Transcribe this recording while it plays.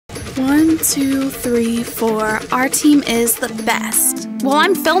1, 2, 3, 4. Our team is the best. Well,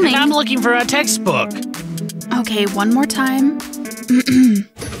 I'm filming. And I'm looking for a textbook. Okay, one more time. 1,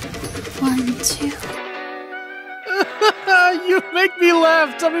 2. You make me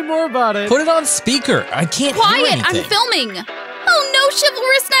laugh. Tell me more about it. Put it on speaker. I can't hear anything. Quiet, I'm filming. Oh no,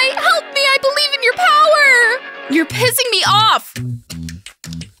 Chivalrous Knight, help me. I believe in your power. You're pissing me off.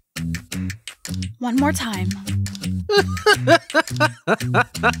 One more time.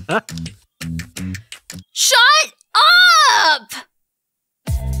 Shut up!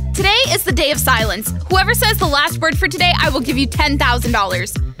 Today is the day of silence. Whoever says the last word for today, I will give you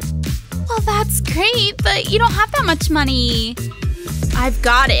 $10,000. Well, that's great, but you don't have that much money. I've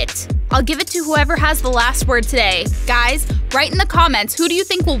got it. I'll give it to whoever has the last word today. Guys, write in the comments, who do you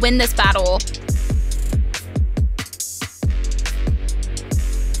think will win this battle?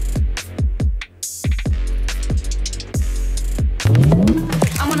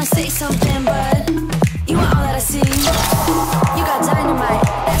 I wanna say something, but you are all that I see. You got dynamite,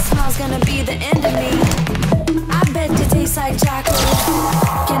 that smile's gonna be the end of me. I bet it tastes like chocolate.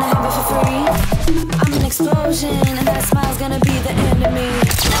 Can I have it for free? I'm an explosion, and that smile's gonna be the end of me.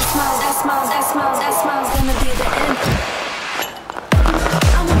 That smile's gonna be the end.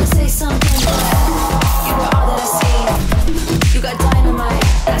 I wanna say something, but you are all that I see. You got dynamite,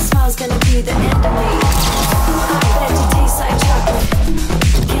 that smile's gonna be the end of me. I bet it tastes like chocolate.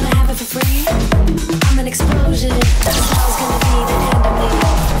 Can I have it for free? I'm an explosion, that smile's gonna be the end of me.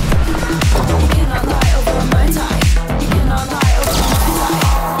 You cannot lie over my tie. You cannot lie over my tie.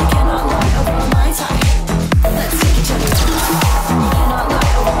 You cannot lie over my tie. Let's take each other out. You cannot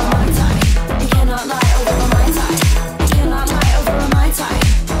lie over my tie. You cannot lie over my tie. You cannot lie over my tie.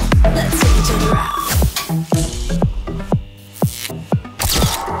 Let's take each other out.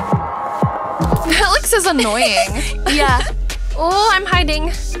 Alex is annoying. Yeah. Oh, I'm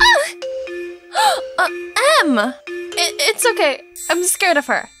hiding. M! It's okay. I'm scared of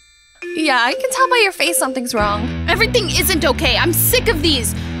her. Yeah, I can tell by your face something's wrong. Everything isn't okay. I'm sick of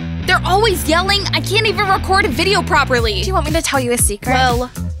these. They're always yelling. I can't even record a video properly. Do you want me to tell you a secret? Well,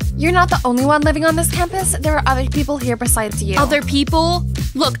 you're not the only one living on this campus. There are other people here besides you. other people?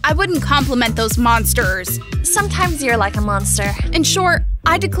 Look, I wouldn't compliment those monsters. Sometimes you're like a monster. In short,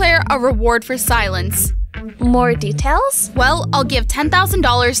 I declare a reward for silence. More details? Well, I'll give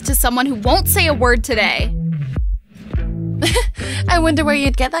 $10,000 to someone who won't say a word today. I wonder where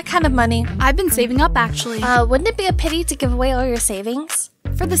you'd get that kind of money. I've been saving up, actually. Wouldn't it be a pity to give away all your savings?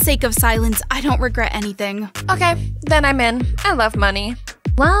 For the sake of silence, I don't regret anything. Okay, then I'm in. I love money.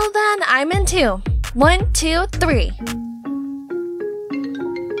 Well, then I'm in too. 1, 2, 3.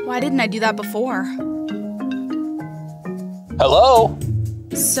 Why didn't I do that before? Hello?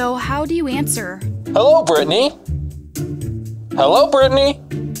 So how do you answer? Hello, Britney? Hello, Britney?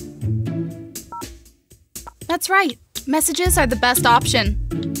 That's right. Messages are the best option.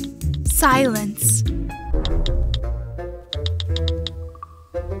 Silence.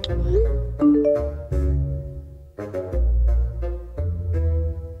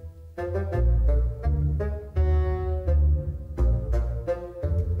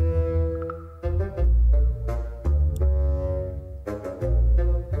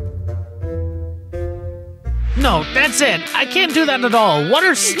 No, that's it. I can't do that at all. What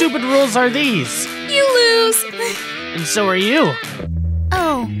are stupid rules are these? You lose! And so are you.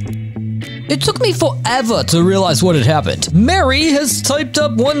 Oh. It took me forever to realize what had happened. Mary has typed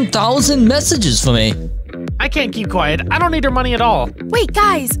up 1,000 messages for me. I can't keep quiet. I don't need her money at all. Wait,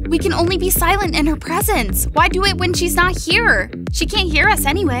 guys, we can only be silent in her presence. Why do it when she's not here? She can't hear us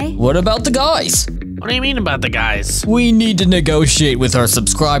anyway. What about the guys? What do you mean about the guys? We need to negotiate with our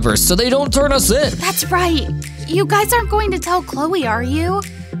subscribers so they don't turn us in. That's right. You guys aren't going to tell Chloe, are you?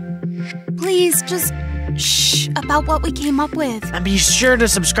 Please, just shh about what we came up with. And be sure to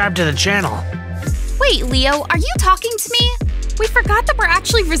subscribe to the channel. Wait, Leo, are you talking to me? We forgot that we're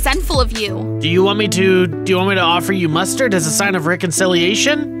actually resentful of you. Do you want me to offer you mustard as a sign of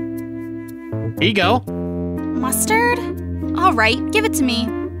reconciliation? Here you go. Mustard? All right, give it to me.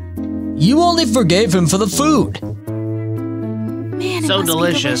 You only forgave him for the food. Man, it So must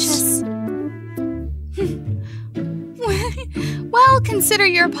delicious. Be delicious. Well, consider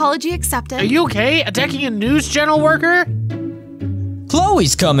your apology accepted. Are you okay? Attacking a news channel worker?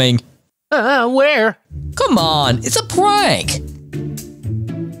 Chloe's coming. Where? Come on, it's a prank.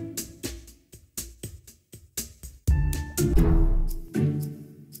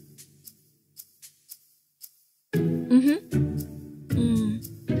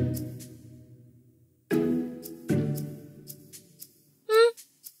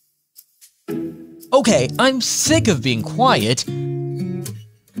 Okay, I'm sick of being quiet.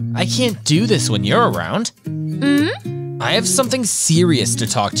 I can't do this when you're around. I have something serious to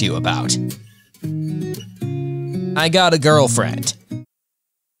talk to you about. I got a girlfriend.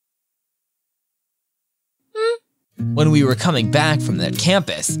 When we were coming back from that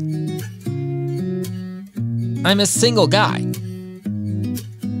campus, I'm a single guy.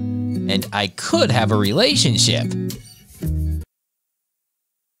 And I could have a relationship.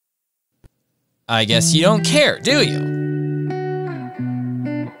 I guess you don't care, do you?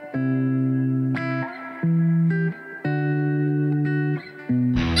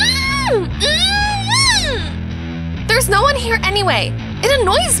 There's no one here anyway. It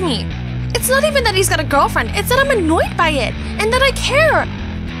annoys me. It's not even that he's got a girlfriend. It's that I'm annoyed by it and that I care.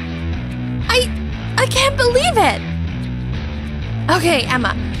 I can't believe it. Okay,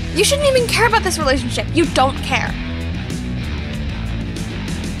 Emma, you shouldn't even care about this relationship. You don't care.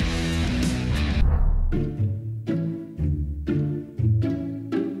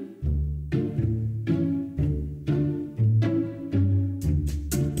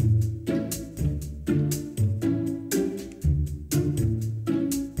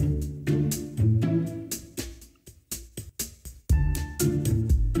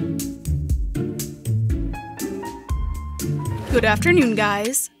 Good afternoon,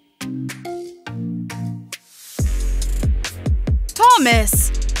 guys.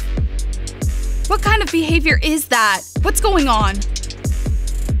 Thomas! What kind of behavior is that? What's going on?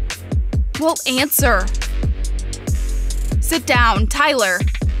 Well, answer. Sit down, Tyler.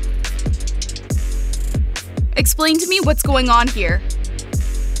 Explain to me what's going on here.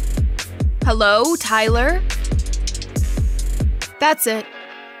 Hello, Tyler? That's it.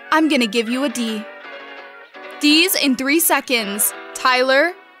 I'm gonna give you a D. D's in 3 seconds.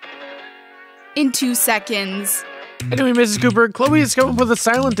 Tyler, in 2 seconds. Anyway, Mrs. Cooper, Chloe has come up with a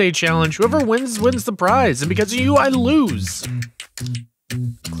silent day challenge. Whoever wins, wins the prize. And because of you, I lose.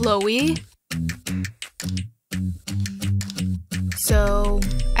 Chloe? So,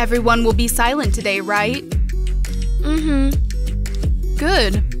 everyone will be silent today, right?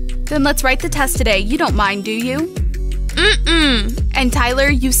 Good. Then let's write the test today. You don't mind, do you? And Tyler,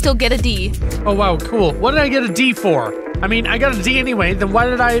 you still get a D. Oh, wow, cool. What did I get a D for? I mean, I got a D anyway, then why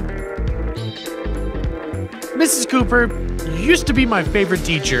did I... Mrs. Cooper, you used to be my favorite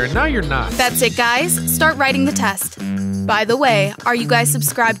teacher, and now you're not. That's it, guys. Start writing the test. By the way, are you guys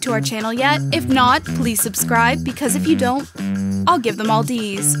subscribed to our channel yet? If not, please subscribe, because if you don't, I'll give them all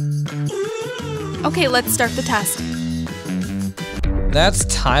Ds. Okay, let's start the test. That's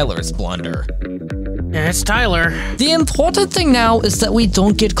Tyler's blunder. Yeah, it's Tyler. The important thing now is that we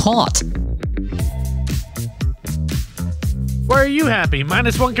don't get caught. Why are you happy?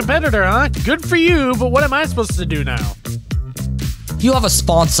 -1 competitor, huh? Good for you, but what am I supposed to do now? You have a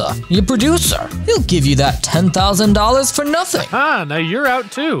sponsor, your producer. He'll give you that $10,000 for nothing. Ah, now you're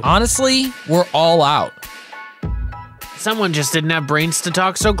out too. Honestly, we're all out. Someone just didn't have brains to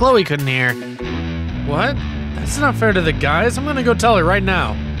talk, so Chloe couldn't hear. What? That's not fair to the guys. I'm gonna go tell her right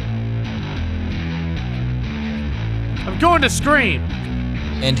now. I'm going to scream.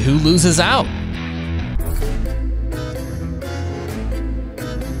 And who loses out?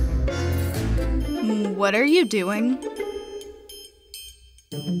 What are you doing?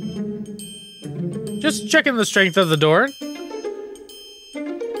 Just checking the strength of the door.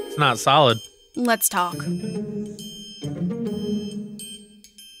 It's not solid. Let's talk.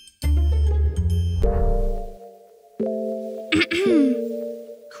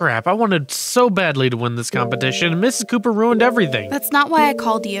 Crap, I wanted so badly to win this competition, and Mrs. Cooper ruined everything. That's not why I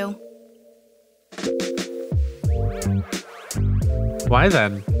called you. Why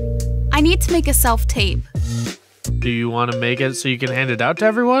then? I need to make a self-tape. Do you want to make it so you can hand it out to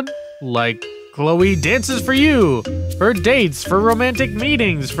everyone? Like, Chloe dances for you, for dates, for romantic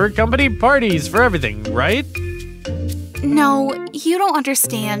meetings, for company parties, for everything, right? No, you don't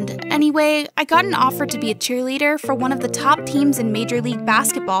understand. Anyway, I got an offer to be a cheerleader for one of the top teams in Major League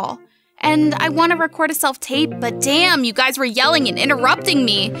Basketball. And I want to record a self-tape, but damn, you guys were yelling and interrupting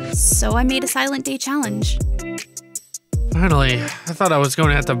me. So I made a silent day challenge. Finally, I thought I was going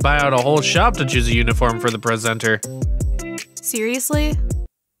to have to buy out a whole shop to choose a uniform for the presenter. Seriously?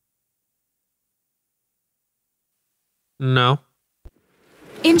 No.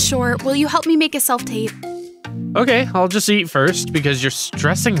 In short, will you help me make a self-tape? Okay, I'll just eat first because you're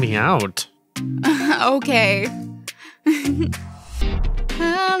stressing me out. Okay.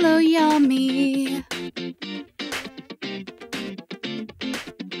 Hello, yummy.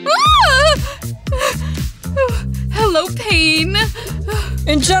 Hello, pain.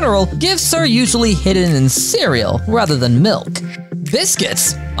 In general, gifts are usually hidden in cereal rather than milk.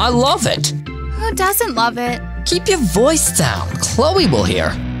 Biscuits, I love it. Who doesn't love it? Keep your voice down, Chloe will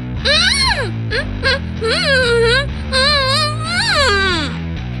hear.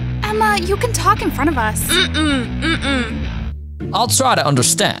 Emma, you can talk in front of us. I'll try to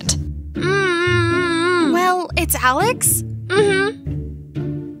understand. Well, it's Alex?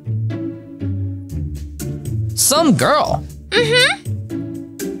 Some girl.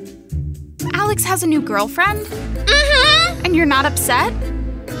 Alex has a new girlfriend? And you're not upset?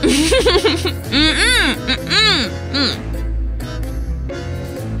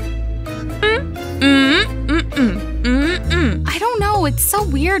 I don't know, it's so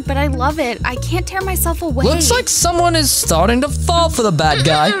weird, but I love it. I can't tear myself away. Looks like someone is starting to fall for the bad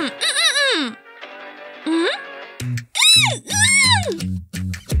guy.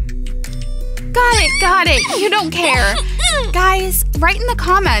 Got it. You don't care. Guys, write in the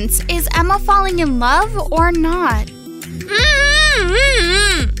comments, is Emma falling in love or not?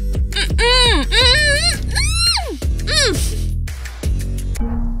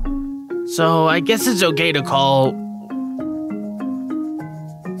 So I guess it's okay to call.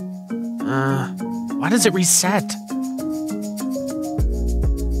 Why does it reset?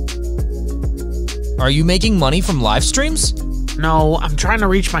 Are you making money from live streams? No, I'm trying to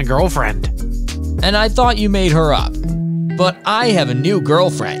reach my girlfriend. And I thought you made her up. But I have a new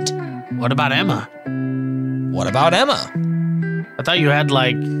girlfriend. What about Emma? What about Emma? I thought you had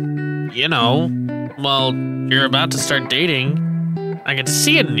well, you're about to start dating. I get to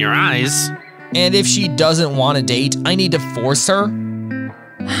see it in your eyes. And if she doesn't want to date, I need to force her?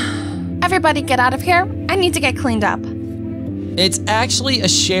 Everybody get out of here. I need to get cleaned up. It's actually a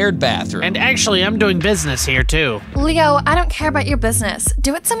shared bathroom. And actually, I'm doing business here too. Leo, I don't care about your business.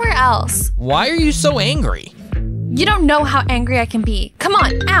 Do it somewhere else. Why are you so angry? You don't know how angry I can be. Come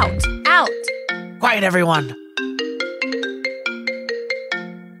on, out. Quiet, everyone.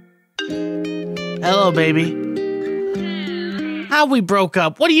 Hello, baby. How we broke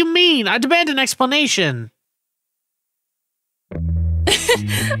up? What do you mean? I demand an explanation.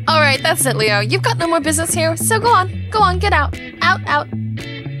 All right, that's it, Leo. You've got no more business here, so go on, get out. Out.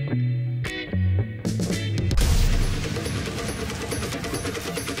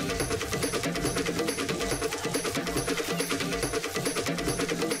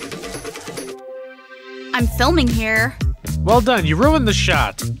 I'm filming here. Well done, you ruined the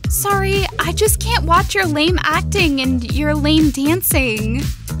shot. Sorry, I just can't watch your lame acting and your lame dancing.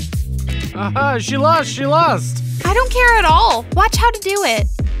 Aha, she lost. I don't care at all. Watch how to do it.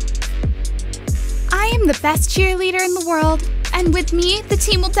 I am the best cheerleader in the world, and with me, the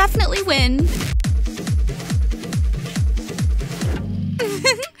team will definitely win.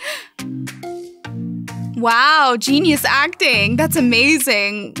 Wow, genius acting. That's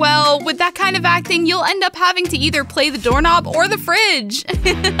amazing. Well, with that kind of acting, you'll end up having to either play the doorknob or the fridge.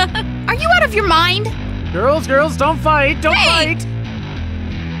 Are you out of your mind? Girls, don't fight. Don't fight.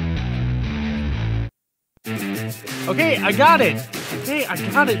 Okay, I got it.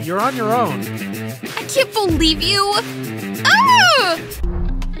 You're on your own. I can't believe you. Ah!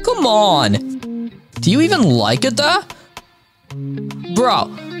 Come on. Do you even like it though?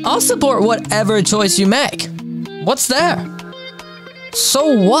 Bro, I'll support whatever choice you make. What's there?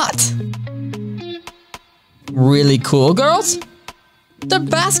 So what? Really cool girls? They're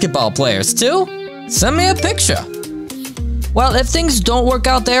basketball players too. Send me a picture. Well, if things don't work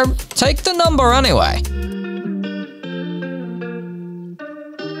out there, take the number anyway.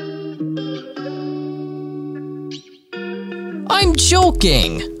 I'm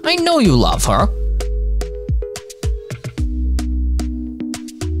joking. I know you love her.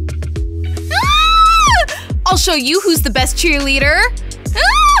 I'll show you who's the best cheerleader.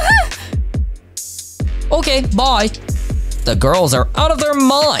 Okay, bye. The girls are out of their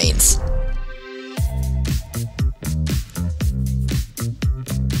minds.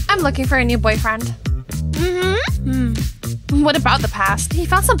 I'm looking for a new boyfriend. What about the past? He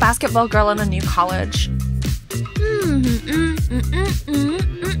found some basketball girl in a new college.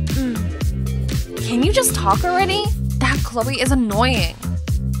 Can you just talk already? That Chloe is annoying.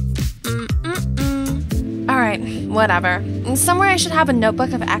 Alright, whatever. Somewhere I should have a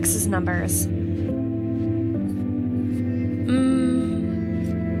notebook of X's numbers.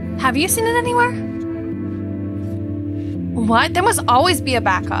 Have you seen it anywhere? What? There must always be a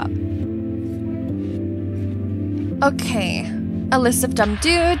backup. Okay, a list of dumb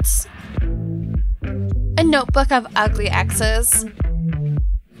dudes. A notebook of ugly exes.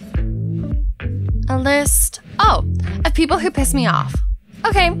 A list, of people who piss me off.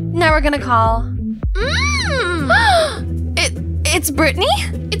 Okay, now we're gonna call. It's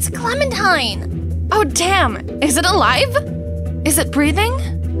Britney? It's Clementine. Oh damn, is it alive? Is it breathing?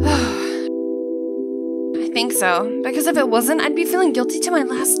 I think so, because if it wasn't, I'd be feeling guilty to my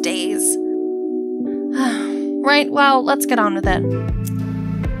last days. Right, well, let's get on with it.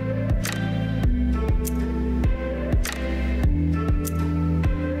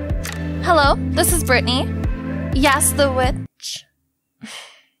 Hello, this is Britney. Yes, the witch.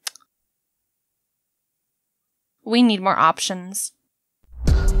 We need more options.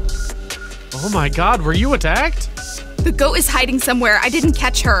 Oh my god, were you attacked? The goat is hiding somewhere. I didn't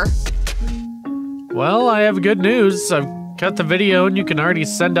catch her. Well, I have good news. I've cut the video and you can already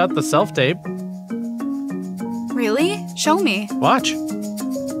send out the self-tape. Really? Show me. Watch.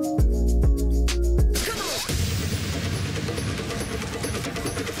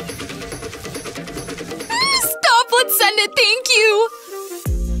 Stop, let's send it, thank you!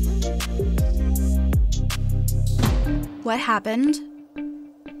 What happened?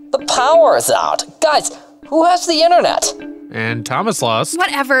 The power is out. Guys, who has the internet? And Thomas lost.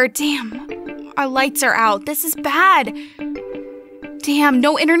 Whatever, damn. Our lights are out. This is bad. Damn,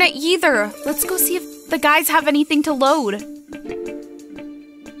 no internet either. Let's go see if the guys have anything to load.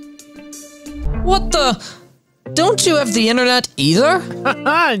 What the? Don't you have the internet either?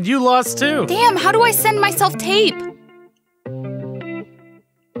 Haha, and you lost too. Damn, how do I send myself tape?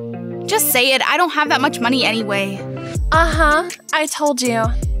 Just say it, I don't have that much money anyway. Uh-huh, I told you.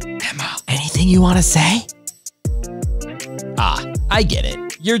 Emma, anything you want to say? Ah, I get it.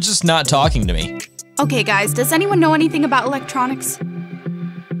 You're just not talking to me. Okay guys, does anyone know anything about electronics?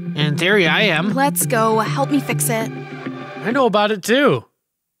 In theory, I am. Let's go, help me fix it. I know about it too.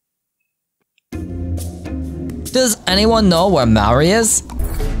 Does anyone know where Mary is?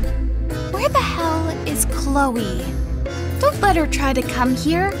 Where the hell is Chloe? Don't let her try to come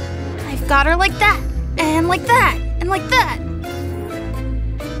here. I've got her like that, and like that, and like that.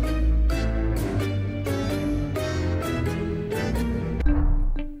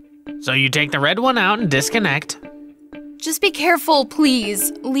 So you take the red one out and disconnect. Just be careful,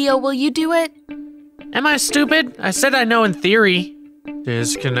 please. Leo, will you do it? Am I stupid? I said I know in theory.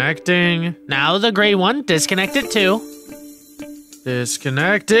 Disconnecting. Now the gray one, disconnect it too.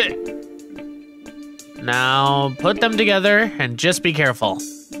 Disconnect it. Now put them together and just be careful.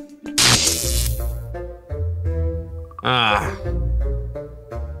 Ah.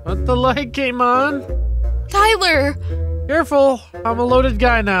 But the light came on. Tyler! Careful, I'm a loaded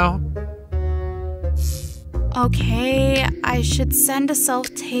guy now. Okay, I should send a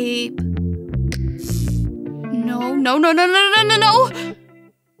self-tape. No.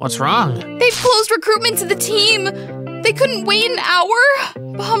 What's wrong? They've closed recruitment to the team. They couldn't wait an hour?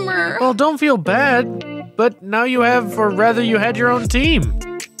 Bummer. Well, don't feel bad, but now you have, or rather you had your own team.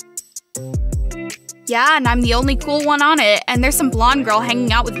 Yeah, and I'm the only cool one on it, and there's some blonde girl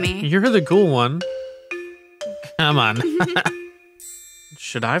hanging out with me. You're the cool one. Come on.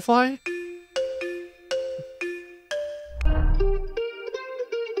 Should I fly?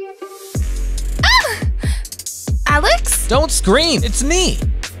 Alex? Don't scream, it's me.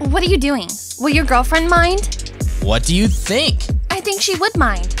 What are you doing? Will your girlfriend mind? What do you think? I think she would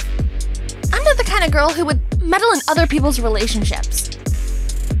mind. I'm not the kind of girl who would meddle in other people's relationships.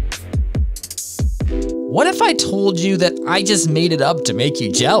 What if I told you that I just made it up to make you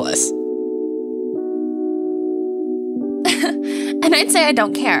jealous? And I'd say I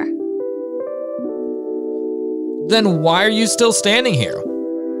don't care. Then why are you still standing here?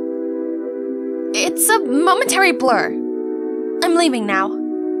 It's a momentary blur. I'm leaving now.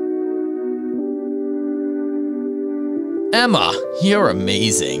 Emma, you're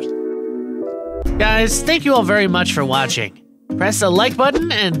amazing. Guys, thank you all very much for watching. Press the like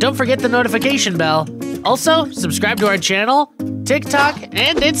button and don't forget the notification bell. Also, subscribe to our channel, TikTok,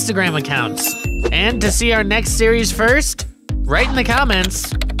 and Instagram accounts. And to see our next series first, write in the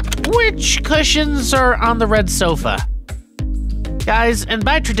comments which cushions are on the red sofa. Guys, and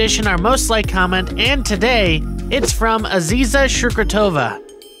by tradition, our most liked comment, and today, it's from Aziza Shrukratova.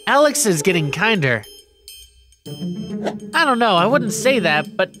 Alex is getting kinder. I don't know, I wouldn't say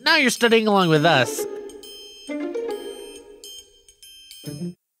that, but now you're studying along with us.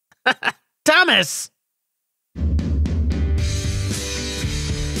 Thomas!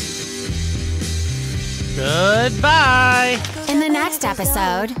 Goodbye! In the next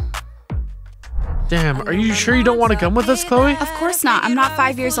episode. Damn, are you sure you don't want to come with us, Chloe? Of course not, I'm not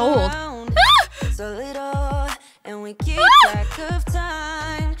 5 years old. So little, and we keep track of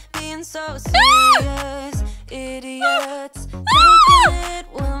time, being so serious, idiots.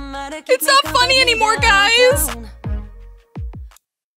 It's not funny anymore, guys!